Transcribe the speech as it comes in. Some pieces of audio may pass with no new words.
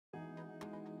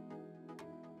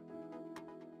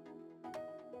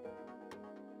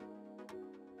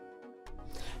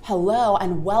Hello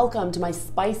and welcome to my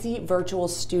spicy virtual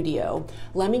studio.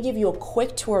 Let me give you a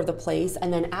quick tour of the place,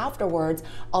 and then afterwards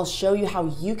I'll show you how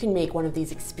you can make one of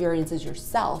these experiences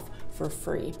yourself for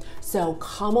free. So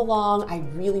come along, I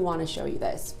really want to show you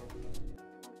this.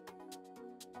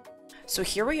 So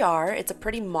here we are. It's a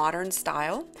pretty modern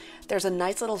style. There's a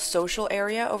nice little social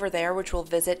area over there, which we'll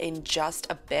visit in just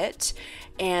a bit,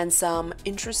 and some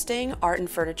interesting art and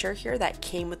furniture here that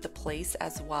came with the place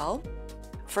as well.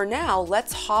 For now,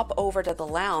 let's hop over to the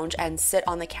lounge and sit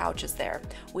on the couches there.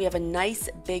 We have a nice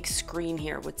big screen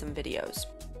here with some videos.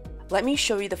 Let me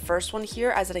show you the first one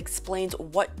here as it explains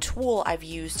what tool I've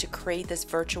used to create this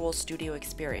virtual studio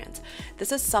experience.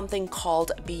 This is something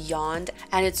called Beyond,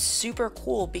 and it's super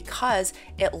cool because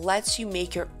it lets you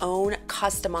make your own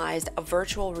customized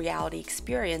virtual reality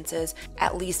experiences,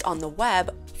 at least on the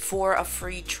web, for a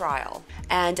free trial.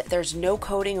 And there's no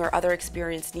coding or other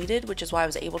experience needed, which is why I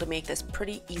was able to make this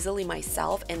pretty easily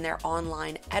myself in their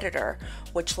online editor,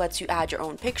 which lets you add your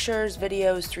own pictures,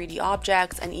 videos, 3D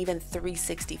objects, and even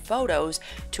 360 photos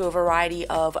to a variety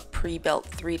of pre-built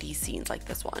 3D scenes like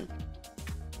this one.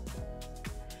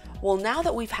 Well, now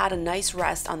that we've had a nice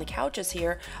rest on the couches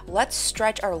here, let's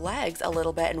stretch our legs a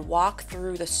little bit and walk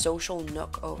through the social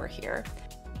nook over here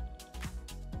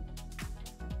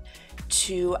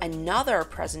to another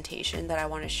presentation that I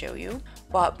want to show you.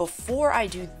 But before I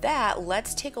do that,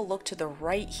 let's take a look to the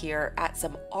right here at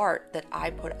some art that I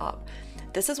put up.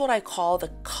 This is what I call the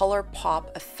color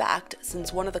pop effect,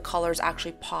 since one of the colors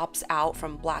actually pops out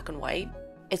from black and white.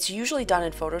 It's usually done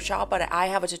in Photoshop, but I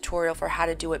have a tutorial for how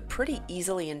to do it pretty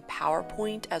easily in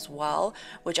PowerPoint as well,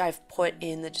 which I've put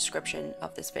in the description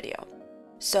of this video.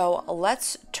 So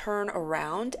let's turn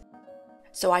around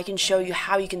so I can show you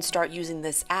how you can start using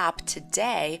this app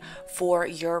today for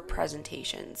your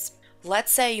presentations.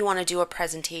 Let's say you want to do a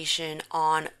presentation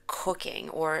on cooking,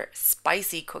 or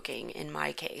spicy cooking in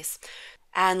my case.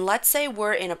 And let's say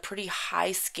we're in a pretty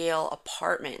high scale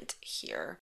apartment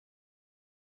here.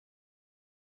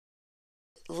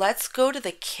 Let's go to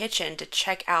the kitchen to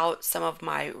check out some of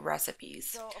my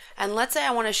recipes. And let's say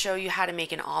I want to show you how to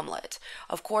make an omelet.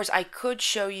 Of course, I could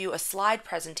show you a slide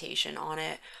presentation on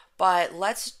it, but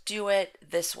let's do it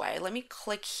this way. Let me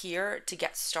click here to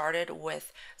get started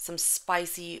with some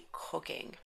spicy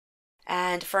cooking.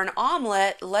 And for an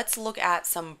omelet, let's look at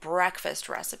some breakfast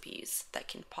recipes that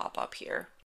can pop up here.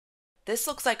 This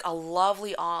looks like a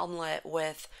lovely omelet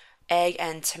with egg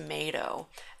and tomato.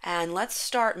 And let's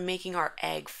start making our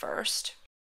egg first.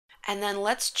 And then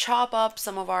let's chop up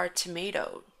some of our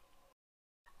tomato.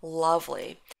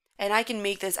 Lovely. And I can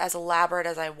make this as elaborate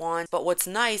as I want, but what's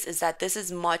nice is that this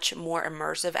is much more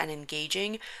immersive and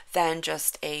engaging than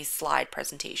just a slide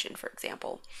presentation, for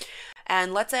example.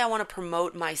 And let's say I want to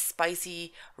promote my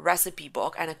spicy recipe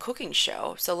book and a cooking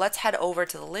show. So let's head over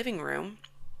to the living room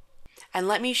and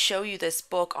let me show you this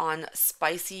book on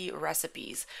spicy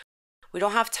recipes. We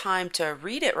don't have time to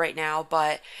read it right now,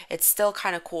 but it's still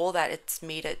kind of cool that it's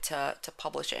made it to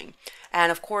publishing.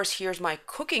 And of course, here's my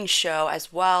cooking show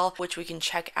as well, which we can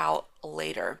check out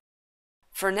later.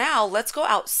 For now, let's go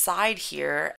outside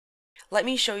here. Let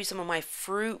me show you some of my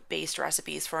fruit-based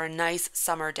recipes for a nice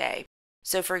summer day.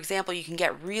 So for example, you can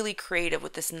get really creative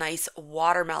with this nice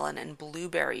watermelon and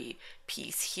blueberry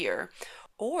piece here.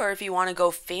 Or if you want to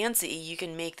go fancy, you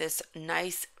can make this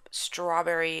nice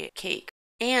strawberry cake.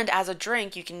 And as a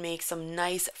drink, you can make some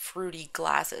nice fruity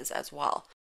glasses as well.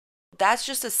 That's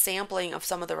just a sampling of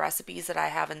some of the recipes that I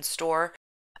have in store.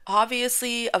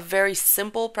 Obviously, a very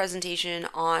simple presentation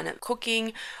on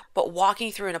cooking, but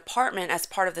walking through an apartment as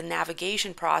part of the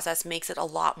navigation process makes it a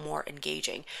lot more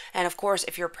engaging. And of course,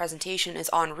 if your presentation is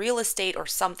on real estate or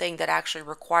something that actually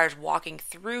requires walking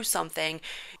through something,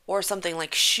 or something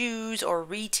like shoes or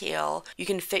retail, you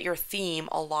can fit your theme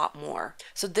a lot more.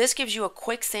 So this gives you a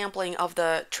quick sampling of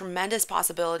the tremendous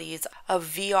possibilities of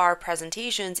VR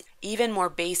presentations. Even more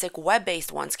basic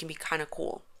web-based ones can be kind of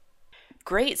cool.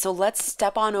 Great, so let's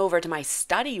step on over to my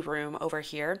study room over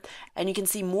here, and you can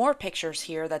see more pictures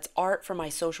here. That's art from my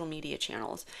social media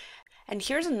channels. And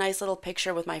here's a nice little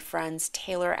picture with my friends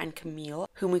Taylor and Camille,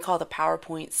 whom we call the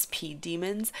PowerPoint speed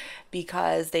demons,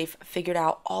 because they've figured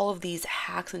out all of these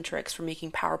hacks and tricks for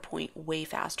making PowerPoint way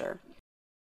faster.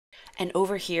 And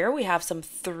over here we have some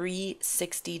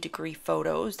 360-degree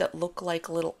photos that look like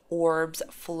little orbs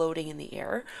floating in the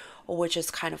air, which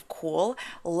is kind of cool.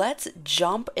 Let's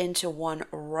jump into one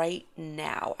right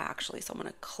now, actually. So I'm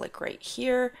going to click right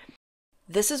here.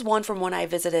 This is one from when I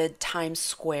visited Times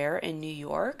Square in New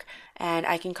York, and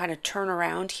I can kind of turn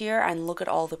around here and look at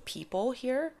all the people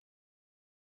here.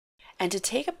 And to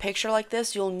take a picture like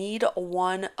this, you'll need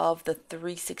one of the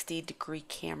 360-degree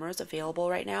cameras available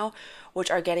right now,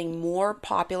 which are getting more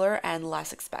popular and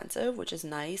less expensive, which is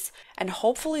nice. And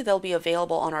hopefully they'll be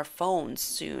available on our phones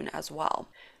soon as well.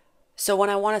 So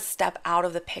when I want to step out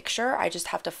of the picture, I just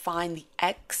have to find the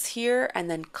X here and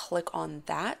then click on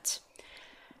that.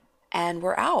 And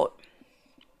we're out.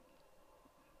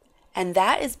 And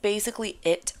that is basically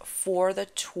it for the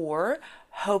tour.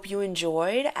 Hope you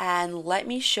enjoyed, and let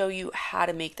me show you how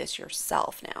to make this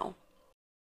yourself now.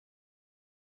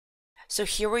 So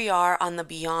here we are on the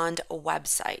Beyond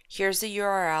website. Here's the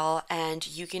URL, and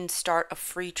you can start a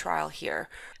free trial here.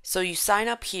 So you sign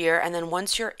up here, and then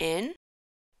once you're in,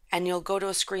 and you'll go to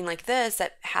a screen like this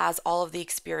that has all of the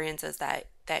experiences that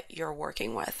you're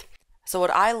working with. So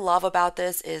what I love about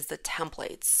this is the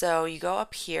templates. So you go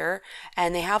up here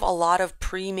and they have a lot of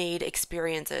pre-made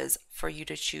experiences for you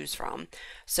to choose from.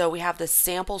 So we have the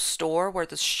sample store where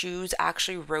the shoes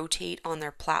actually rotate on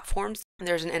their platforms.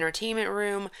 There's an entertainment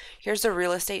room. Here's the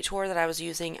real estate tour that I was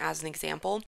using as an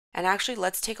example. And actually,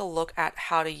 let's take a look at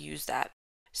how to use that.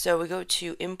 So we go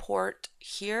to import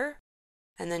here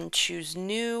and then choose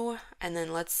new, and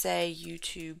then let's say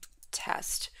YouTube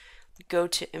test. Go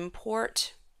to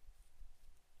import.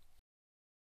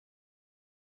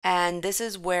 And this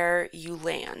is where you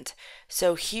land.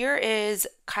 So here is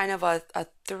kind of a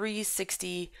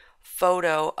 360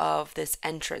 photo of this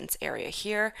entrance area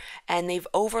here, and they've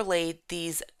overlaid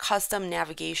these custom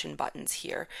navigation buttons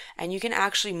here, and you can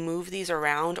actually move these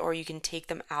around or you can take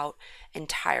them out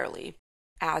entirely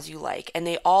as you like, and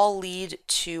they all lead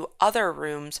to other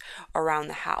rooms around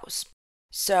the house.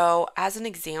 So as an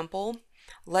example,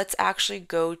 let's actually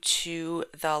go to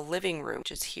the living room,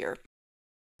 which is here.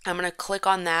 I'm going to click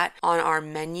on that on our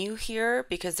menu here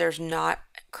because there's not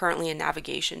currently a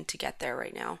navigation to get there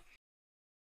right now.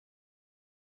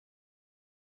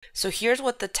 So here's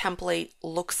what the template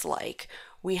looks like.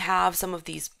 We have some of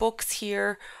these books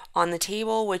here on the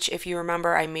table, which if you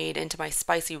remember, I made into my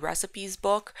spicy recipes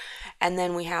book. And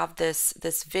then we have this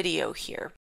video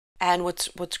here. And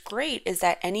what's great is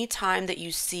that anytime that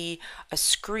you see a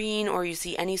screen or you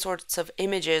see any sorts of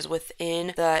images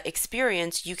within the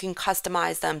experience, you can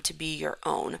customize them to be your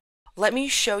own. Let me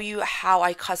show you how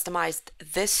I customized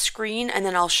this screen, and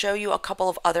then I'll show you a couple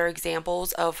of other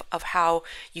examples of how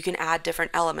you can add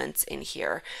different elements in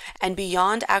here. And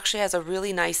Beyond actually has a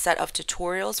really nice set of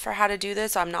tutorials for how to do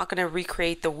this, so I'm not going to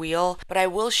recreate the wheel, but I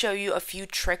will show you a few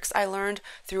tricks I learned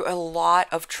through a lot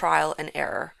of trial and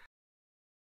error.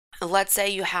 Let's say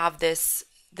you have this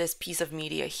piece of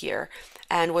media here,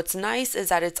 and what's nice is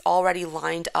that it's already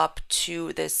lined up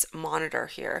to this monitor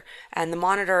here, and the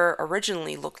monitor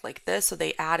originally looked like this, so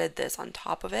they added this on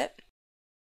top of it.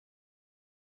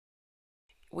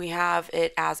 We have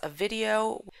it as a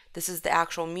video. This is the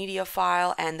actual media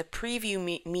file, and the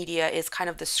preview media is kind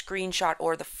of the screenshot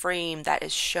or the frame that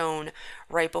is shown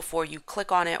right before you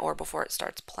click on it or before it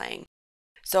starts playing.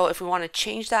 So if we want to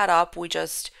change that up, we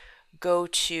just go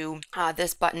to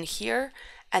this button here,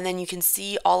 and then you can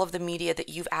see all of the media that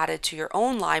you've added to your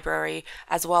own library,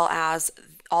 as well as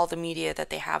all the media that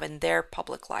they have in their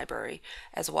public library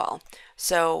as well.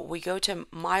 So we go to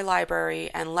my library,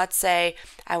 and let's say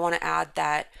I want to add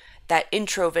that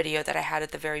intro video that I had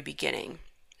at the very beginning.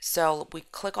 So we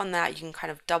click on that. You can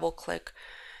kind of double click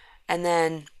and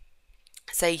then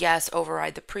say yes,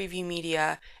 override the preview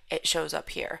media. It shows up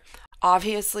here.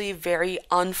 Obviously, very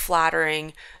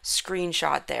unflattering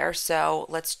screenshot there. So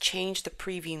let's change the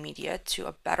preview media to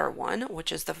a better one,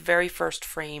 which is the very first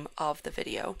frame of the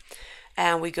video.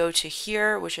 And we go to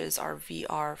here, which is our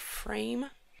VR frame.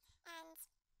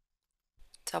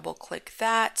 Double click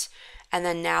that, and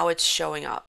then now it's showing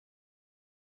up.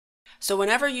 So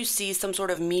whenever you see some sort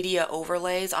of media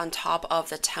overlays on top of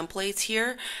the templates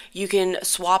here, you can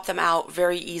swap them out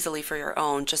very easily for your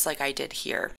own, just like I did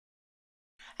here.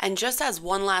 And just as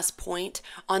one last point,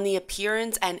 on the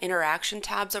appearance and interaction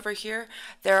tabs over here,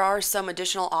 there are some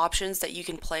additional options that you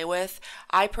can play with.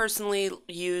 I personally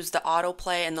use the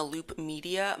autoplay and the loop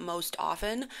media most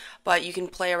often, but you can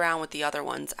play around with the other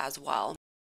ones as well.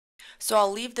 So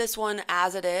I'll leave this one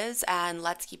as it is, and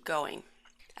let's keep going.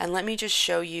 And let me just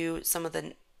show you some of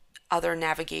the other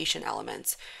navigation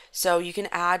elements. So you can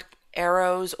add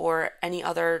arrows or any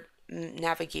other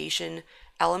navigation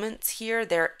elements here.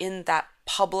 They're in that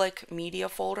public media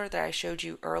folder that I showed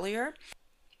you earlier.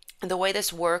 And the way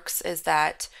this works is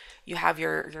that you have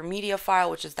your media file,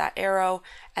 which is that arrow,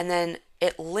 and then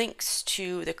it links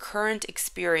to the current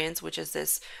experience, which is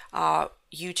this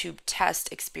YouTube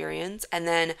test experience, and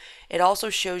then it also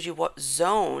shows you what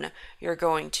zone you're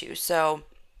going to. So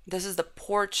This is the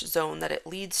porch zone that it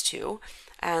leads to,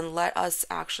 and let us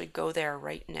actually go there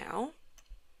right now.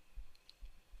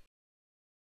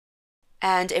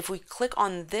 And if we click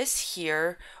on this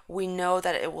here, we know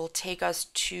that it will take us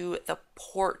to the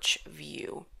porch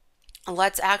view.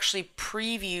 Let's actually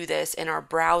preview this in our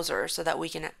browser so that we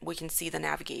can see the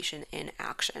navigation in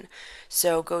action.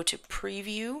 So go to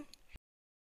preview.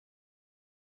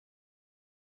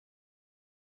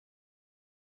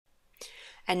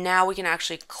 And now we can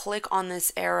actually click on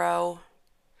this arrow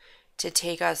to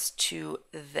take us to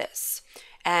this.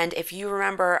 And if you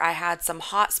remember, I had some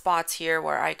hot spots here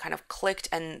where I kind of clicked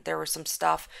and there was some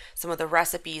stuff, some of the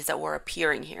recipes that were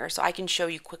appearing here. So I can show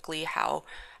you quickly how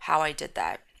I did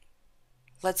that.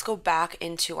 Let's go back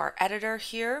into our editor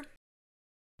here.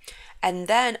 And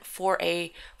then for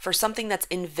something that's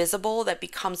invisible that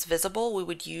becomes visible, we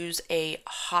would use a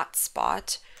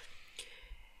hotspot.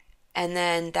 And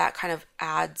then that kind of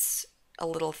adds a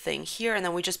little thing here, and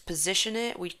then we just position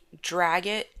it, we drag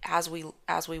it as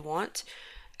we want,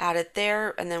 add it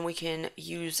there, and then we can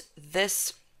use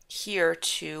this here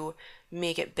to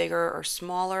make it bigger or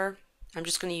smaller. I'm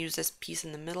just going to use this piece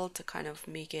in the middle to kind of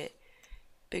make it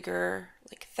bigger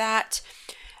like that.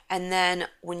 And then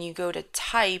when you go to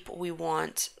type, we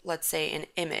want, let's say, an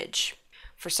image.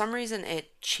 For some reason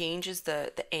it changes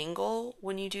the angle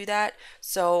when you do that,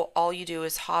 so all you do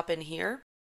is hop in here,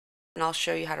 and I'll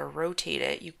show you how to rotate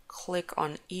it. You click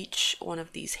on each one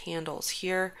of these handles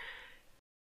here.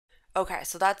 Okay,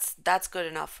 so that's good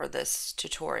enough for this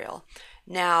tutorial.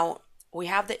 Now we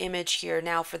have the image here.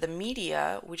 Now for the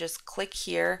media, we just click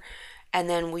here and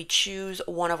then we choose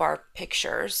one of our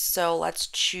pictures. So let's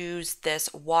choose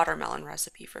this watermelon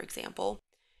recipe, for example.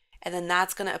 And then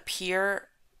that's going to appear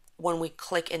when we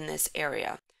click in this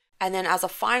area. And then as a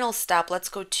final step, let's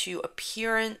go to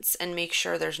appearance and make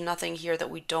sure there's nothing here that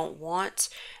we don't want.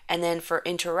 And then for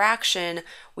interaction,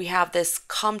 we have this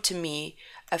come to me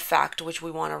effect, which we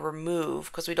want to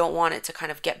remove because we don't want it to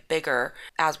kind of get bigger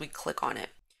as we click on it.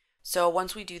 So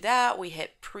once we do that, we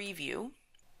hit preview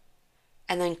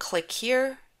and then click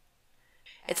here.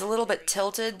 It's a little bit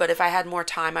tilted, but if I had more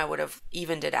time, I would have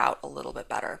evened it out a little bit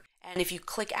better. And if you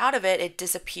click out of it, it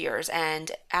disappears.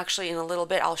 And actually in a little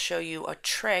bit, I'll show you a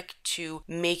trick to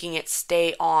making it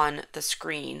stay on the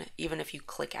screen, even if you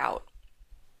click out.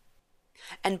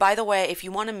 And by the way, if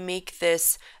you want to make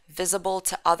this visible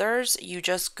to others, you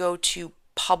just go to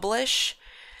publish,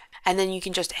 and then you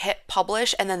can just hit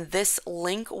publish, and then this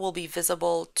link will be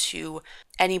visible to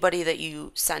anybody that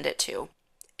you send it to.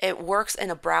 It works in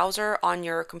a browser on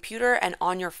your computer and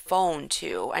on your phone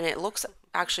too, and it looks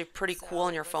actually pretty cool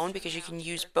on your phone because you can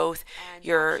use both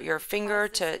your finger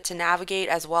to navigate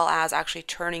as well as actually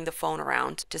turning the phone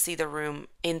around to see the room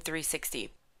in 360.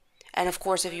 And of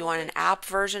course, if you want an app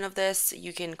version of this,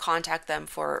 you can contact them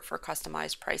for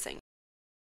customized pricing.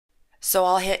 So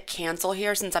I'll hit cancel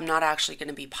here since I'm not actually going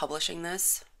to be publishing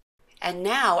this. And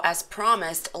now, as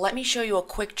promised, let me show you a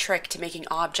quick trick to making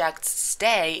objects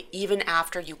stay even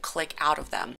after you click out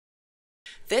of them.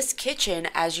 This kitchen,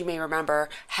 as you may remember,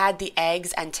 had the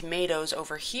eggs and tomatoes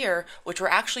over here, which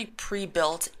were actually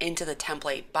pre-built into the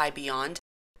template by Beyond.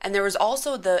 And there was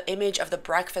also the image of the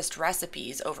breakfast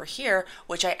recipes over here,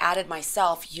 which I added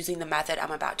myself using the method I'm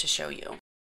about to show you.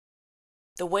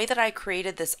 The way that I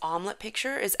created this omelet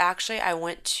picture is actually I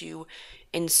went to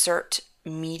Insert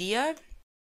Media,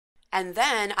 and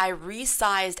then I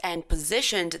resized and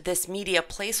positioned this media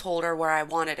placeholder where I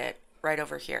wanted it, right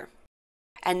over here.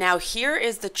 And now here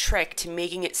is the trick to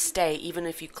making it stay even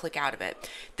if you click out of it.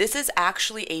 This is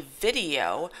actually a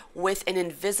video with an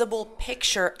invisible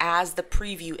picture as the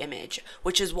preview image,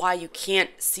 which is why you can't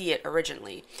see it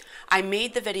originally. I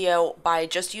made the video by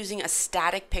just using a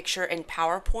static picture in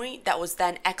PowerPoint that was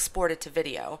then exported to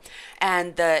video.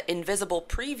 And the invisible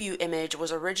preview image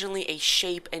was originally a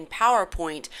shape in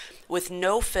PowerPoint with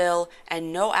no fill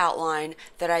and no outline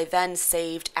that I then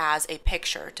saved as a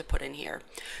picture to put in here.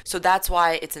 So that's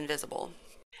why it's invisible.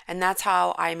 And that's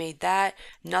how I made that.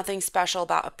 Nothing special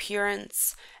about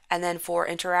appearance. And then for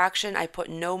interaction, I put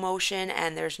no motion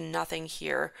and there's nothing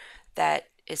here that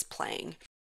is playing.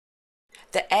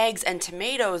 The eggs and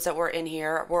tomatoes that were in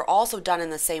here were also done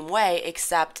in the same way,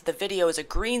 except the video is a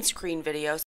green screen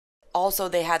video. Also,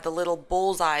 they had the little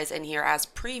bullseyes in here as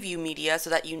preview media so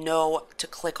that you know to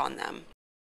click on them.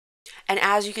 And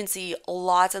as you can see,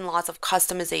 lots and lots of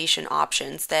customization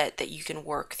options that you can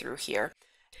work through here.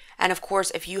 And of course,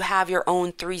 if you have your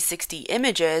own 360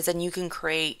 images, then you can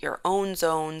create your own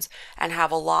zones and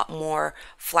have a lot more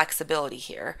flexibility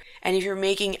here. And if you're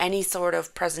making any sort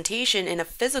of presentation in a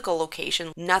physical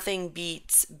location, nothing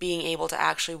beats being able to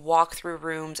actually walk through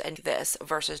rooms and this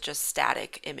versus just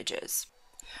static images.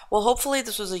 Well, hopefully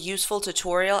this was a useful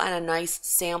tutorial and a nice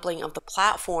sampling of the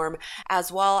platform,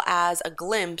 as well as a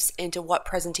glimpse into what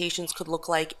presentations could look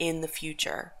like in the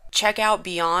future. Check out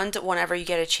Beyond whenever you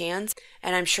get a chance,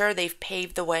 and I'm sure they've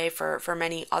paved the way for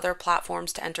many other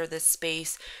platforms to enter this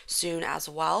space soon as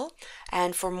well.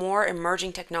 And for more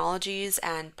emerging technologies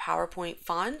and PowerPoint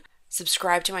fun,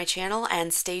 subscribe to my channel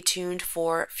and stay tuned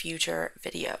for future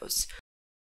videos.